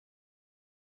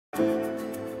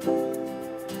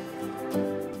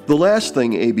The last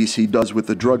thing ABC does with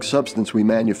the drug substance we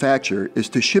manufacture is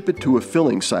to ship it to a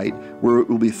filling site where it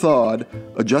will be thawed,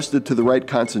 adjusted to the right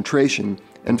concentration,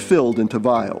 and filled into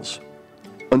vials.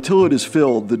 Until it is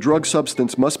filled, the drug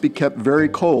substance must be kept very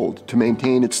cold to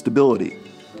maintain its stability.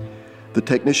 The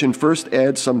technician first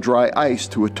adds some dry ice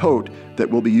to a tote that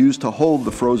will be used to hold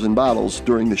the frozen bottles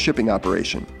during the shipping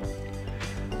operation.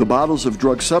 The bottles of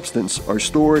drug substance are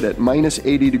stored at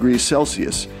 -80 degrees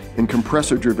Celsius in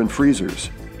compressor-driven freezers.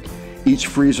 Each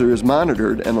freezer is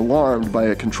monitored and alarmed by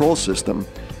a control system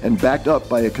and backed up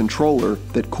by a controller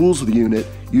that cools the unit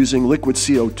using liquid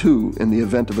CO2 in the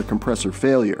event of a compressor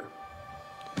failure.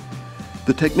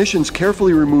 The technicians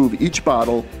carefully remove each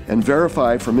bottle and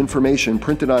verify from information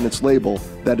printed on its label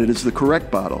that it is the correct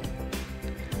bottle.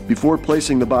 Before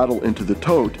placing the bottle into the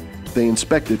tote, they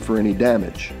inspect it for any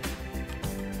damage.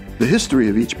 The history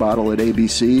of each bottle at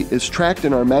ABC is tracked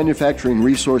in our manufacturing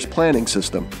resource planning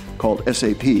system, called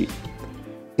SAP.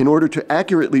 In order to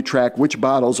accurately track which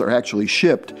bottles are actually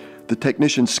shipped, the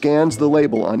technician scans the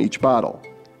label on each bottle.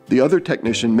 The other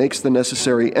technician makes the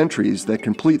necessary entries that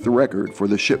complete the record for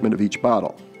the shipment of each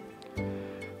bottle.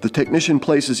 The technician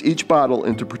places each bottle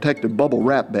into protective bubble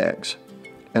wrap bags.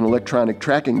 An electronic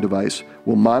tracking device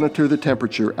will monitor the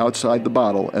temperature outside the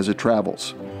bottle as it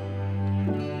travels.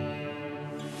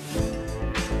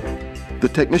 The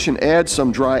technician adds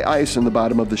some dry ice in the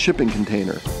bottom of the shipping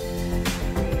container.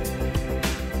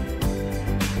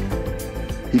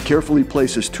 He carefully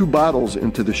places 2 bottles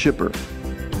into the shipper.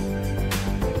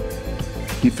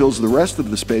 He fills the rest of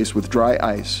the space with dry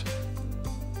ice.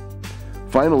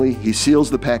 Finally, he seals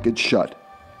the package shut.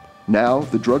 Now,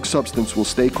 the drug substance will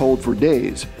stay cold for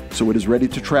days, so it is ready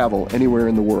to travel anywhere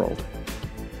in the world.